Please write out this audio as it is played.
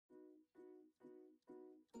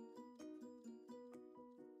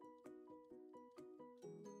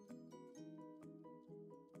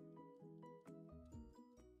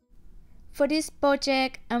For this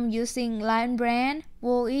project, I'm using Lion brand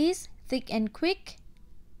Wool Ease Thick and Quick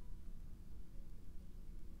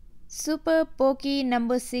Super Bulky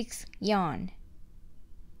number 6 yarn,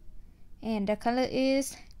 and the color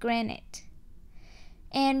is granite.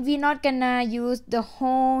 And we're not gonna use the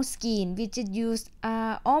whole skein, we just use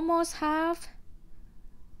almost half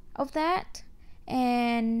of that.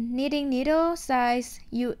 And knitting needle size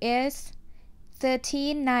US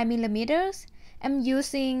 13 9mm. I'm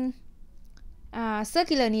using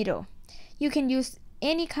circular needle. You can use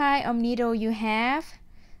any kind of needle you have,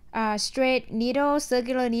 straight needle,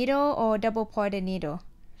 circular needle, or double pointed needle.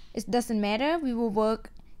 It doesn't matter. We will work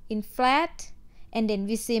in flat and then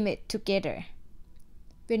we seam it together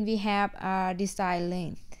when we have our desired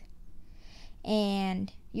length. And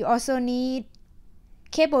you also need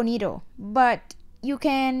cable needle, but you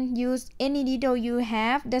can use any needle you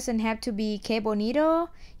have. Doesn't have to be cable needle.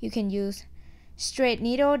 You can use straight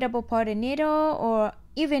needle, double pointed needle, or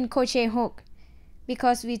even crochet hook,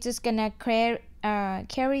 because we're just gonna carry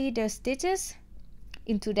the stitches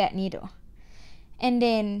into that needle. And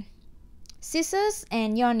then scissors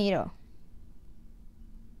and yarn needle.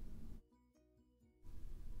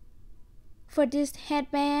 For this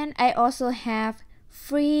headband, I also have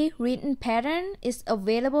free written pattern. Is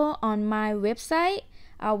available on my website.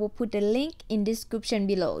 I will put the link in description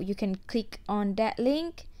below. You can click on that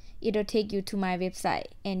link. It'll take you to my website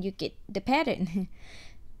and you get the pattern.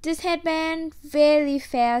 This headband very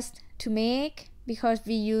fast to make because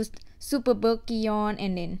we used super bulky yarn,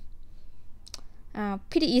 and then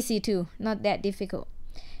pretty easy too, not that difficult.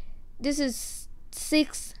 This is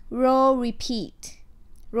 6 row repeat.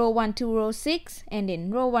 Row 1 to row 6, and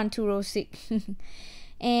then row 1 to row 6.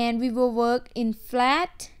 And we will work in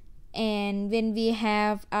flat, and when we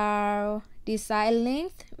have our desired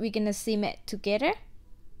length, we're gonna seam it together.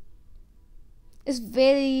 It's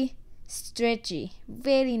very stretchy,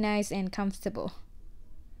 very nice and comfortable.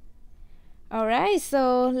 Alright,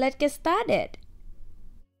 so let's get started.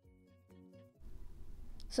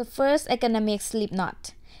 So first I'm gonna make slip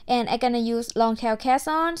knot, and I'm gonna use long tail cast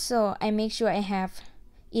on, so I make sure I have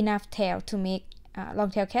enough tail to make long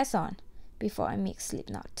tail cast on before I make slip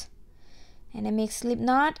knot. And I make slip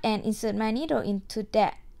knot and insert my needle into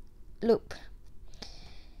that loop.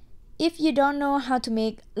 If you don't know how to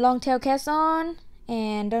make long tail cast on,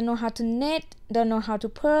 and don't know how to knit, don't know how to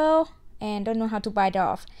purl, and don't know how to bite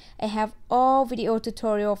off, I have all video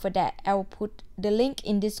tutorial for that. I will put the link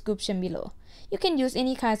in description below. You can use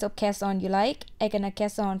any kinds of cast on you like. I'm gonna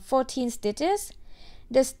cast on 14 stitches.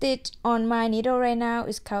 The stitch on my needle right now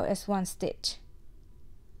is count as 1 stitch.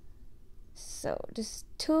 So this is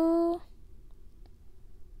 2,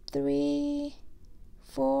 3,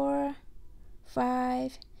 4,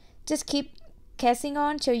 5. Just keep casting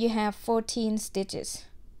on till you have 14 stitches.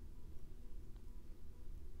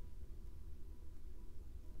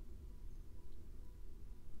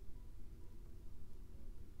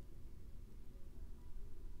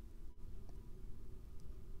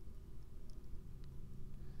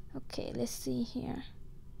 Okay, let's see here.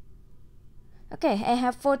 Okay, I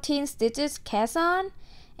have 14 stitches cast on,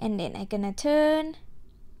 and then I'm gonna turn.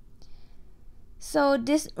 So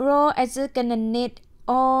this row I'm just gonna knit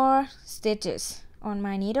all stitches on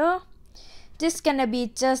my needle. This is gonna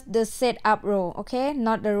be just the setup row, okay,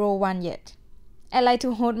 not the row 1 yet. I like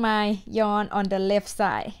to hold my yarn on the left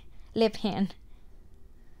side, left hand.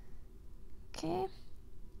 Okay,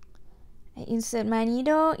 I insert my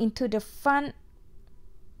needle into the front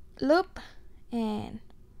loop and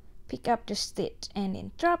pick up the stitch and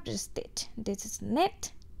then drop the stitch. This is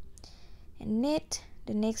knit and knit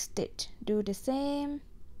the next stitch. Do the same.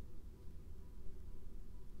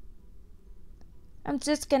 I'm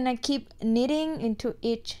just gonna keep knitting into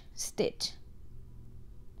each stitch.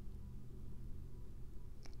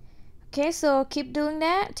 Okay, so keep doing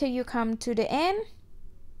that till you come to the end.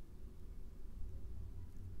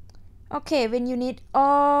 Okay, when you knit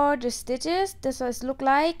all the stitches, this is what it looks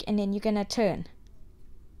like, and then you're gonna turn.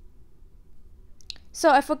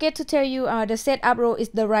 So I forget to tell you, the setup row is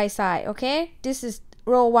the right side, okay? This is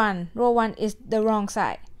row 1. Row 1 is the wrong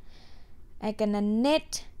side. I'm gonna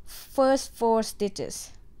knit first 4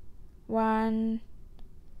 stitches. 1,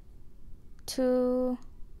 2,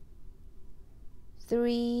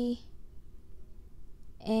 3,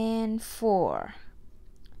 and 4.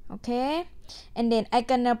 Okay, and then I'm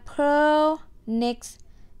gonna purl next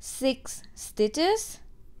 6 stitches.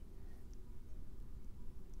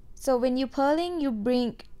 So when you're purling, you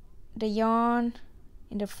bring the yarn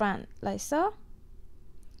in the front like so,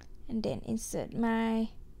 and then insert my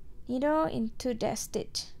needle into that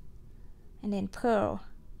stitch and then purl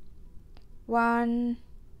 1,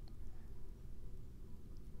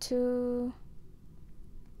 2,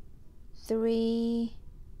 3,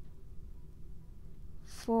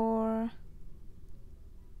 4,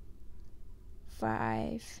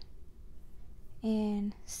 5,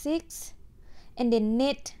 and 6, and then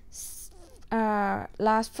knit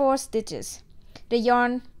last 4 stitches, the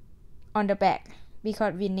yarn on the back,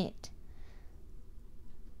 because we knit.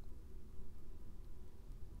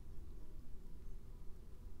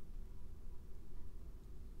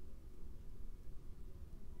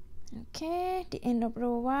 Okay, the end of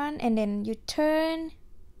row 1, and then you turn.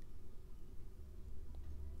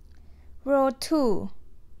 Row 2,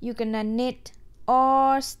 you're gonna knit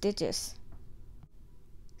all stitches.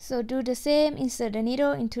 So do the same, insert the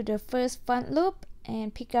needle into the first front loop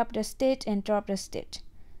and pick up the stitch and drop the stitch.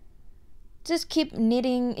 Just keep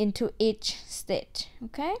knitting into each stitch,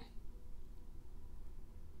 okay?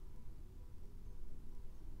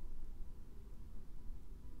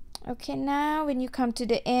 Okay, now when you come to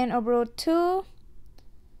the end of row 2, you're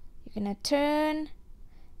gonna turn,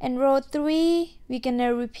 and row 3, we're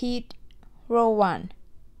gonna repeat row 1,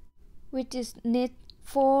 which is knit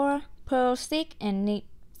 4, purl 6, and knit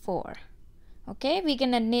 4. Okay, we're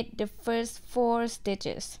gonna knit the first 4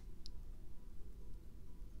 stitches.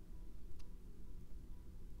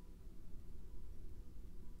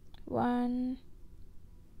 One,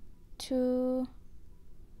 2,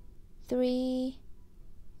 3,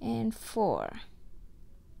 and 4.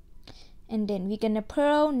 And then we're gonna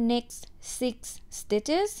purl next 6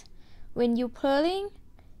 stitches. When you purling,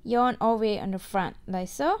 yarn all the way on the front like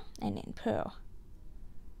so, and then purl.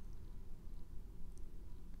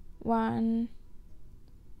 1,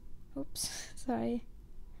 oops, sorry,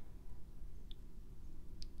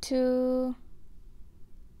 2,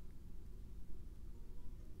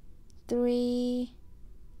 3,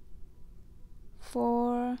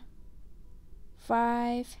 4,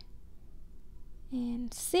 5,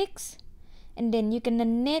 and 6, and then you're gonna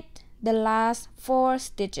knit the last 4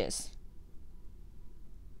 stitches.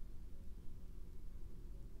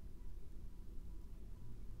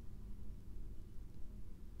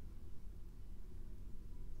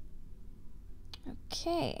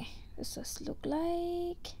 Okay, this does look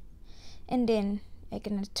like, and then I'm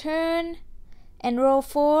gonna turn, and row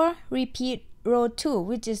 4, repeat row 2,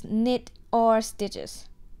 which is knit all stitches.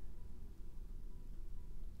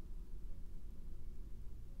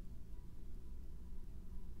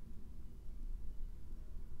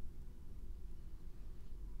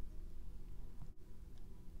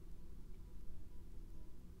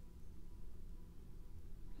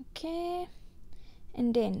 Okay,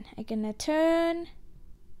 and then I'm gonna turn,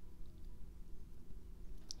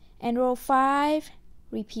 and row 5,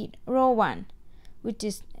 repeat row 1, which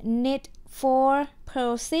is knit 4,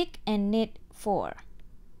 purl 6, and knit 4.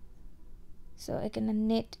 So I'm gonna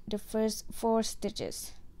knit the first 4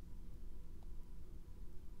 stitches.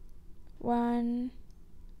 1,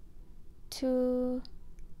 2,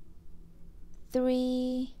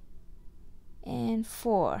 3, and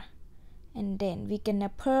 4. And then we're gonna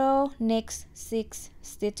purl next 6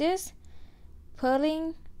 stitches,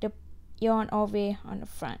 purling the yarn all the way on the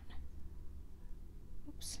front.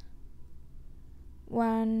 Oops.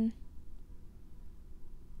 1,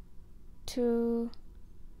 2,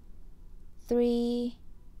 3,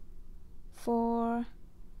 4,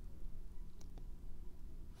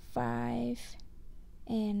 5,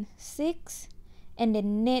 and 6, and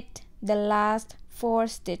then knit the last 4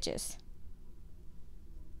 stitches.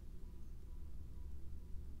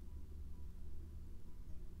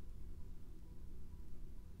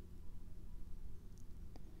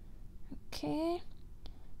 Okay,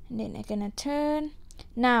 and then I'm gonna turn.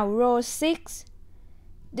 Now row 6,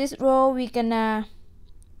 this row we're gonna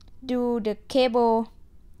do the cable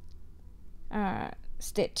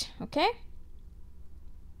stitch. Okay,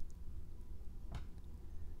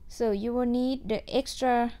 so you will need the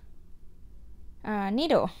extra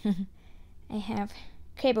needle. I have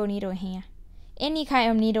cable needle here. Any kind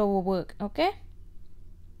of needle will work. Okay,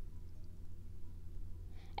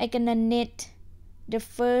 I'm gonna knit the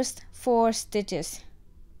first 4 stitches.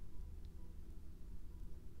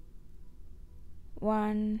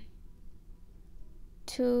 1,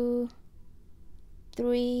 2,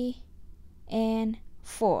 3, and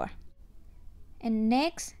 4. And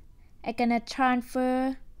next, I'm gonna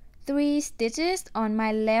transfer 3 stitches on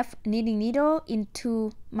my left knitting needle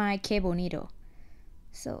into my cable needle.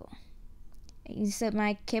 So I insert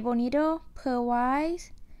my cable needle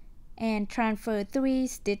purlwise and transfer 3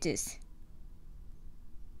 stitches.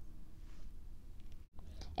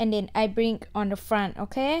 And then I bring on the front.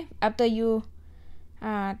 Okay, after you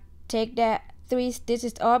take that 3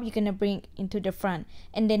 stitches off, you're gonna bring into the front,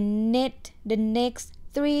 and then knit the next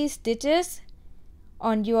 3 stitches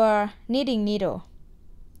on your knitting needle.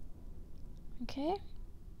 Okay,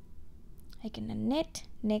 I'm gonna knit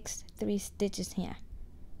next 3 stitches here.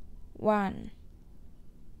 1,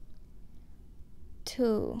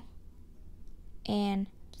 2, and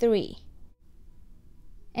 3.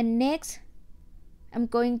 And next I'm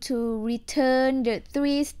going to return the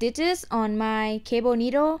 3 stitches on my cable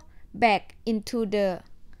needle back into the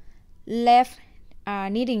left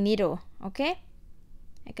knitting needle. Okay,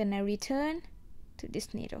 I'm gonna return to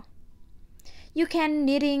this needle. You can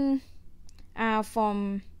knitting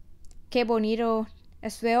from cable needle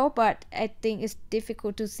as well, but I think it's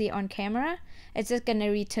difficult to see on camera. I'm just gonna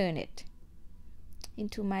return it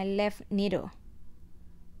into my left needle.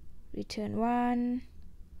 Return 1,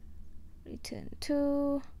 return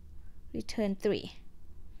 2, return 3,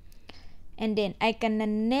 and then I gonna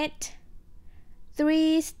knit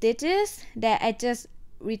 3 stitches that I just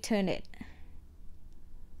returned it.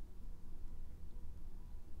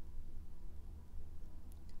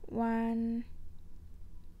 1,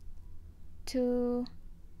 2,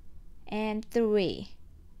 and 3,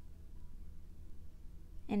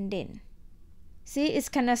 and then see it's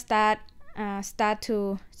gonna start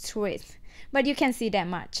to twist, but you can see that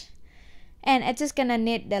much. And I'm just gonna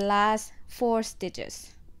knit the last 4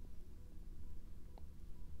 stitches.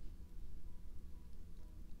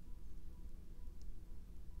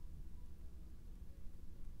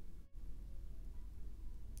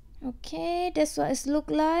 Okay, that's what it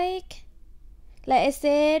looks like. Like I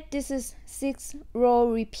said, this is 6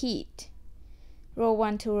 row repeat. Row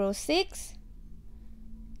 1 to row 6.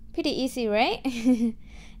 Pretty easy, right?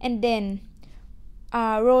 And then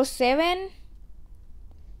row 7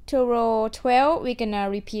 to row 12, we're gonna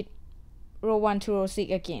repeat row 1 to row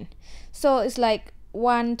 6 again. So it's like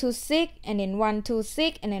 1 to 6, and then 1 to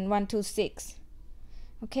 6, and then 1 to 6.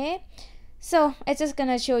 Okay, so I'm just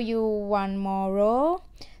gonna show you one more row.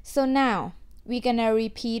 So now we're gonna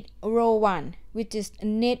repeat row 1, which is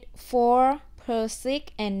knit 4, purl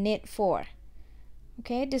 6, and knit 4.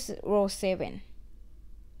 Okay, this is row 7.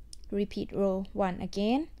 Repeat row 1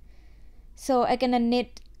 again. So I'm gonna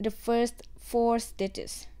knit the first 4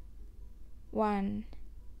 stitches. 1,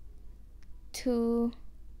 2,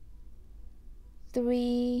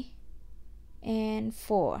 3, and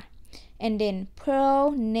 4, and then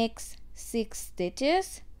purl next 6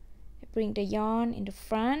 stitches. Bring the yarn in the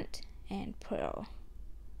front and purl.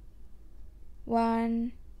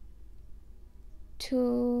 1,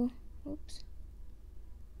 2,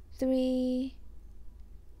 3,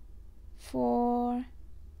 4,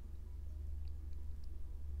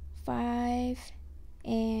 5,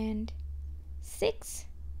 and 6,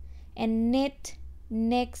 and knit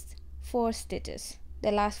next 4 stitches,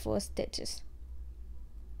 the last 4 stitches.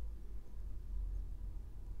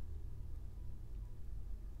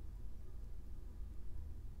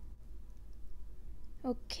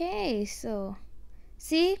 Okay, so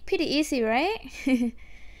see, pretty easy, right?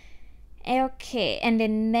 Okay, and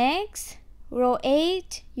then next row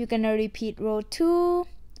 8, you're gonna repeat row 2.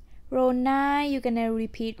 Row 9, you're gonna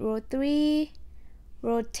repeat row 3.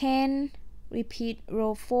 Row 10, repeat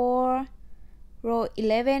row 4. Row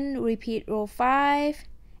 11, repeat row 5.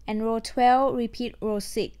 And row 12, repeat row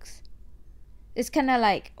 6. It's kind of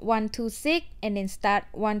like 1 2 6, and then start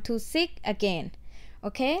 1 2 6 again.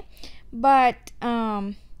 Okay, but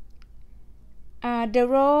the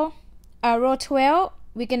row 12,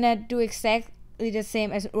 we're gonna do exactly the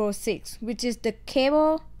same as row 6, which is the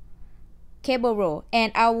cable row,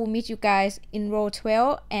 and I will meet you guys in row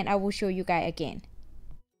 12, and I will show you guys again.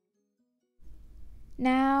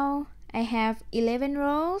 Now I have 11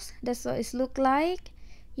 rows. That's what it looks like.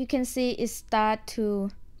 You can see it start to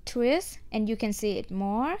twist, and you can see it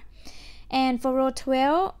more. And for row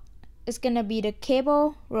 12, it's gonna be the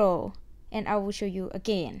cable row, and I will show you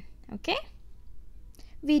again. Okay,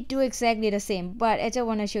 we do exactly the same, but I just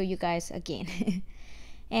want to show you guys again.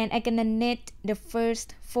 And I'm gonna knit the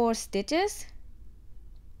first 4 stitches.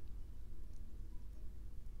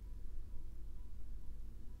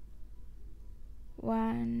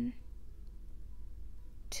 1,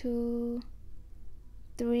 2,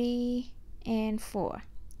 3, and 4.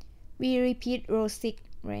 We repeat row 6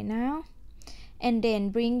 right now, and then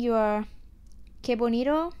bring your cable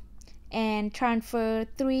needle and transfer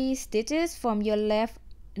 3 stitches from your left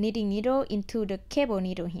knitting needle into the cable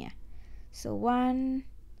needle here. So 1,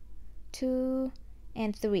 2,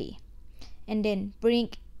 and 3, and then bring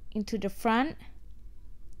into the front,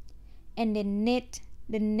 and then knit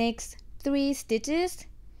the next 3 stitches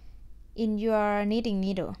in your knitting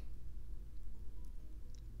needle.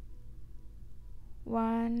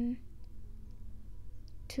 1,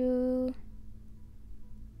 2,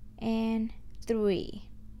 and 3,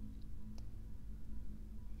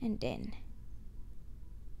 and then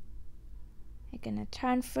I'm gonna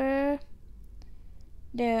transfer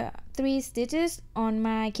the 3 stitches on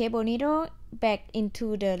my cable needle back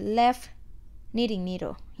into the left knitting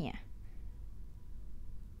needle here.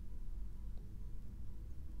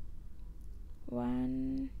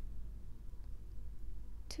 1,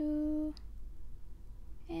 2,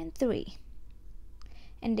 and 3,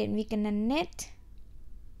 and then we're gonna knit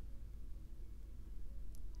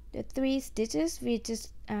the 3 stitches. We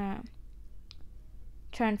just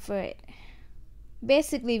transfer it.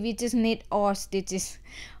 Basically we just knit all stitches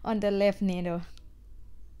on the left needle.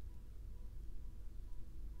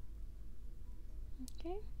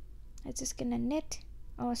 Okay, I'm just gonna knit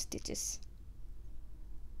all stitches.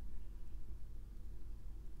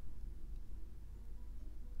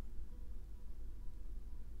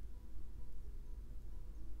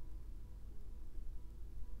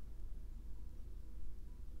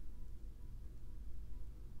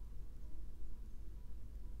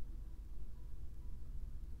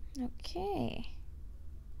 Okay,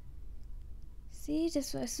 see,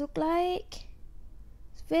 this what it looks like.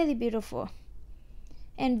 It's very beautiful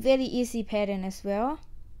and very easy pattern as well.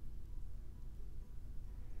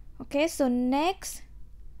 Okay, so next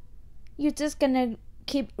you're just gonna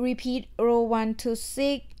keep repeat row 1 to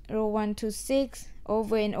 6, row 1 to 6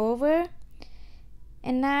 over and over.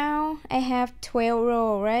 And now I have 12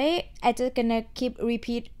 row, right? I just gonna keep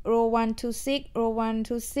repeat row 1 to 6, row 1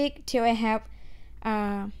 to 6 till I have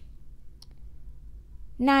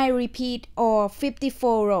 9 repeat or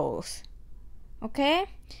 54 rows. Okay,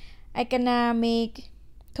 I gonna make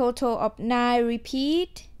total of 9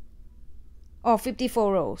 repeat or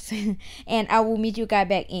 54 rows and I will meet you guys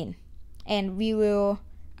back in and we will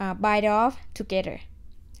bite off together.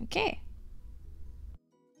 Okay,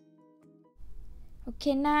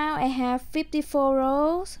 now I have 54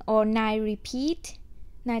 rows or 9 repeat,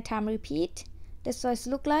 9 time repeat. That's what it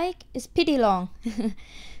looks like. It's pretty long.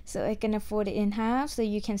 So I gonna fold it in half so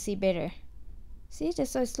you can see better. See,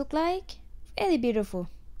 that's what it looks like. Very beautiful.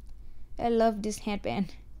 I love this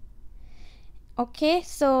headband. Okay,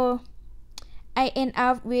 so I end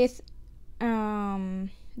up with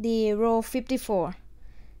the row 54.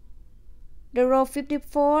 The row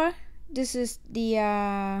 54, this is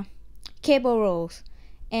the cable rows,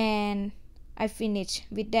 and I finish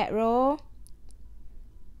with that row.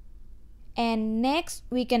 And next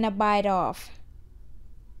we're gonna bite off.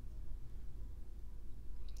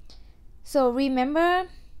 So remember,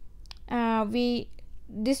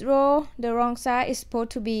 this row, the wrong side is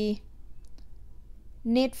supposed to be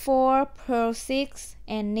knit 4, purl 6,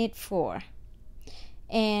 and knit 4.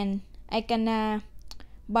 And I gonna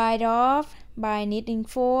bite off by knitting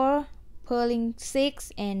 4, purling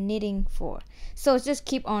 6, and knitting 4. So just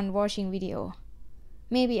keep on watching video.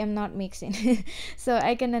 Maybe I'm not mixing. So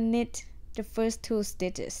I gonna knit the first 2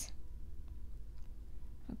 stitches.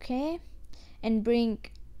 Okay, and bring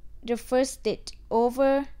the first stitch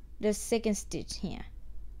over the second stitch here.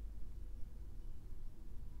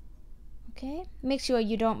 Okay, make sure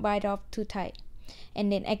you don't bite off too tight.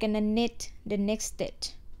 And then I'm gonna knit the next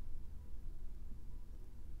stitch.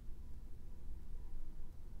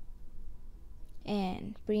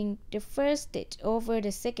 And bring the first stitch over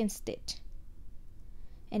the second stitch.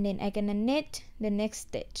 And then I'm gonna knit the next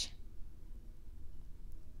stitch.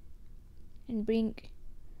 And bring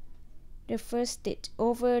the first stitch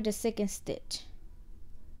over the second stitch.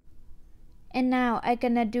 And now I'm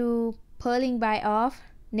gonna do purling by off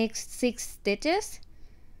next 6 stitches.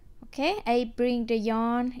 Okay, I bring the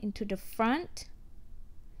yarn into the front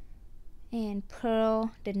and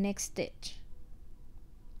purl the next stitch.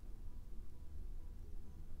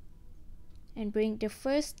 And bring the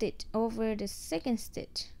first stitch over the second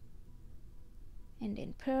stitch. And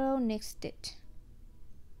then purl next stitch.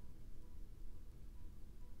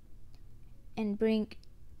 And bring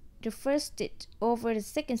the first stitch over the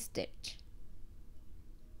second stitch.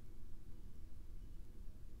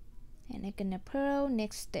 And I'm gonna purl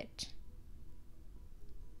next stitch.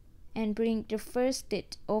 And bring the first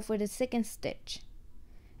stitch over the second stitch.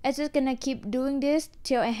 I'm just gonna keep doing this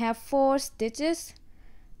till I have 4 stitches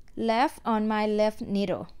left on my left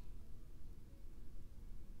needle.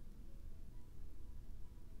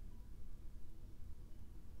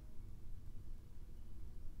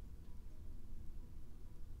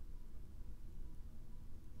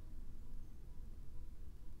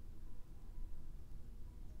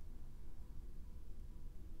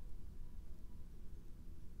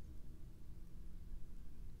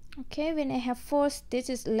 Okay, when I have 4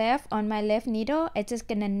 stitches left on my left needle, I'm just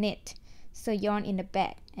gonna knit. So yarn in the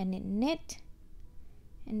back and then knit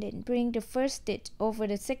and then bring the first stitch over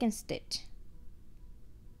the second stitch,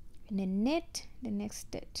 and then knit the next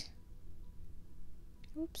stitch.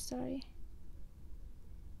 Oops, sorry.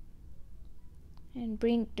 And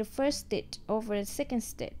bring the first stitch over the second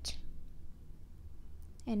stitch,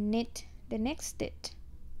 and knit the next stitch.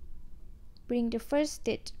 Bring the first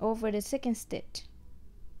stitch over the second stitch,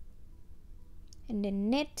 and then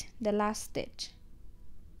knit the last stitch,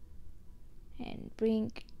 and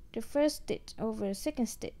bring the first stitch over the second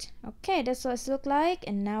stitch. Okay, that's what it looks like,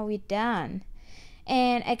 and now we're done.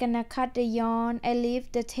 And I'm gonna cut the yarn. I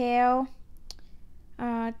leave the tail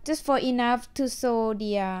just for enough to sew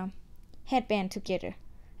the headband together.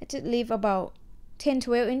 I just leave about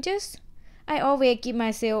 10-12 inches. I always give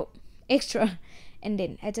myself extra, and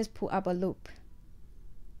then I just pull up a loop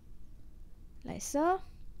like so,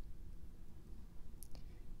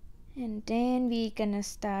 and then we're gonna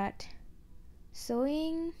start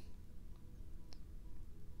sewing.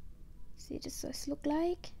 See, this what it look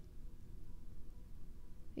like.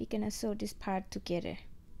 We're gonna sew this part together,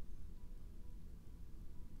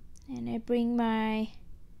 and I bring my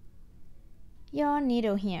yarn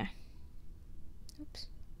needle here. Oops.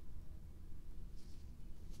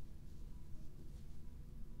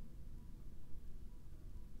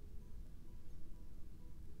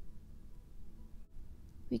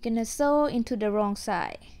 We're gonna sew into the wrong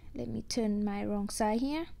side. Let me turn my wrong side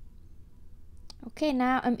here. Okay,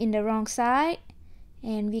 now I'm in the wrong side,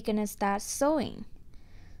 and we're gonna start sewing.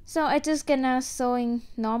 So I just gonna sewing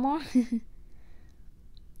normal.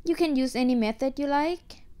 You can use any method you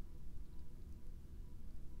like.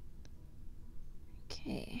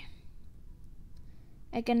 Okay,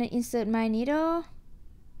 I'm gonna insert my needle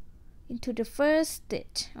into the first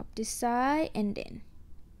stitch of this side, and then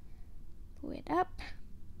pull it up,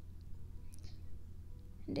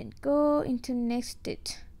 and then go into next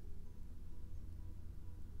stitch.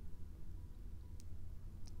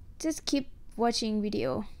 Just keep watching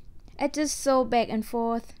video. I just sew back and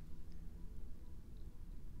forth,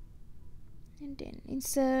 and then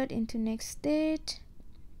insert into next stitch,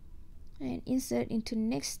 and insert into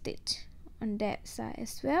next stitch on that side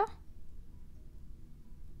as well.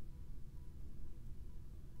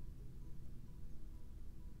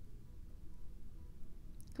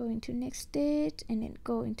 Go into next stitch, and then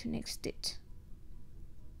go into next stitch.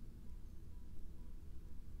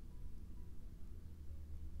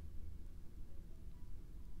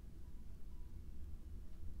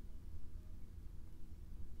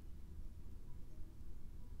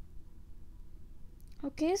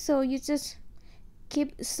 Okay, so you just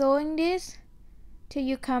keep sewing this till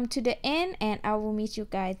you come to the end, and I will meet you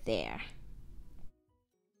guys there.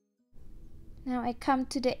 Now I come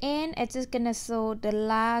to the end. I'm just gonna sew the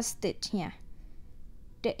last stitch here,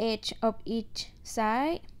 the edge of each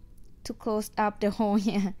side, to close up the hole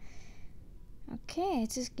here. Okay,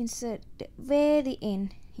 just insert the very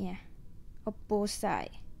end here of both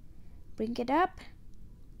sides. Bring it up,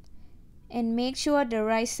 and make sure the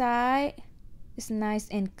right side is nice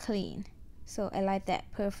and clean. So I like that,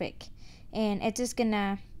 perfect. And I'm just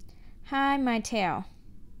gonna hide my tail.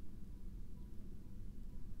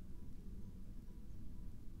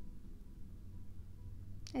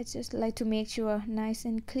 I just like to make sure nice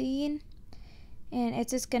and clean, and I'm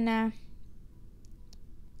just gonna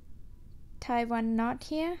tie one knot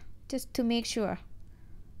here just to make sure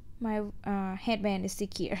my headband is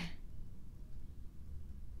secure.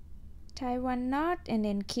 Tie one knot, and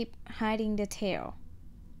then keep hiding the tail.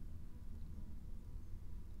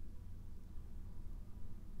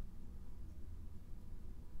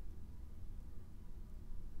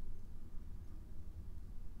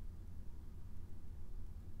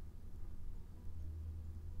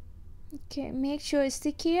 Okay, make sure it's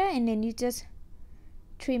secure, and then you just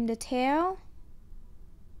trim the tail.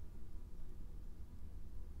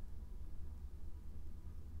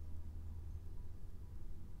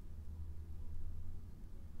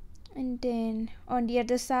 And then on the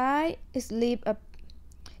other side is leave a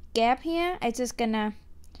gap here. I just gonna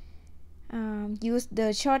use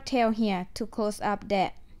the short tail here to close up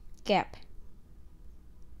that gap.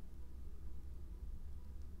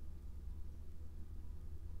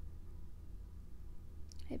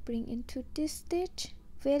 I bring into this stitch,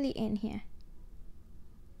 very end here.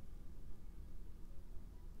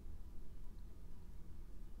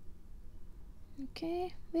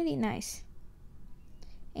 Okay, very nice.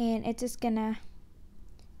 And I'm just gonna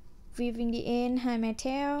weaving the end, hide my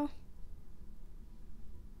tail.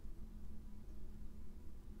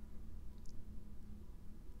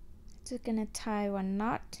 Just gonna tie one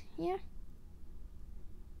knot here,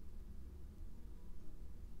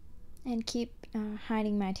 and keep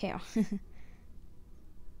hiding my tail.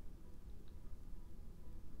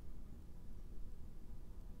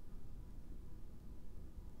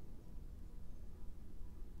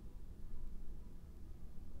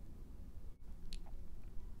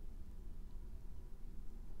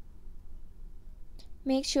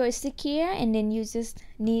 Make sure it's secure, and then you just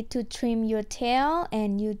need to trim your tail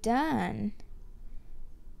and you're done.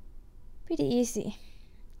 Pretty easy.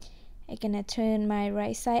 I'm gonna turn my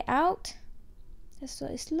right side out. That's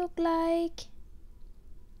what it looks like.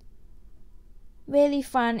 Really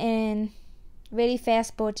fun and very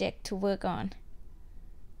fast project to work on.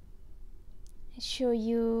 I'll show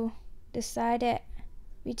you the side that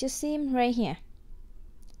we just seam right here.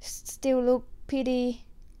 Still look pretty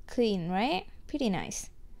clean, right? Pretty nice.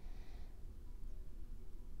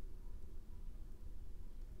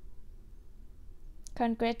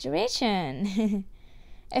 Congratulations!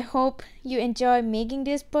 I hope you enjoy making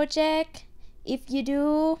this project. If you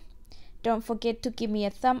do, don't forget to give me a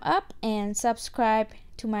thumb up and subscribe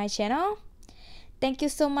to my channel. Thank you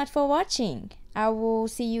so much for watching. I will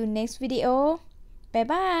see you next video. Bye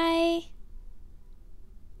bye.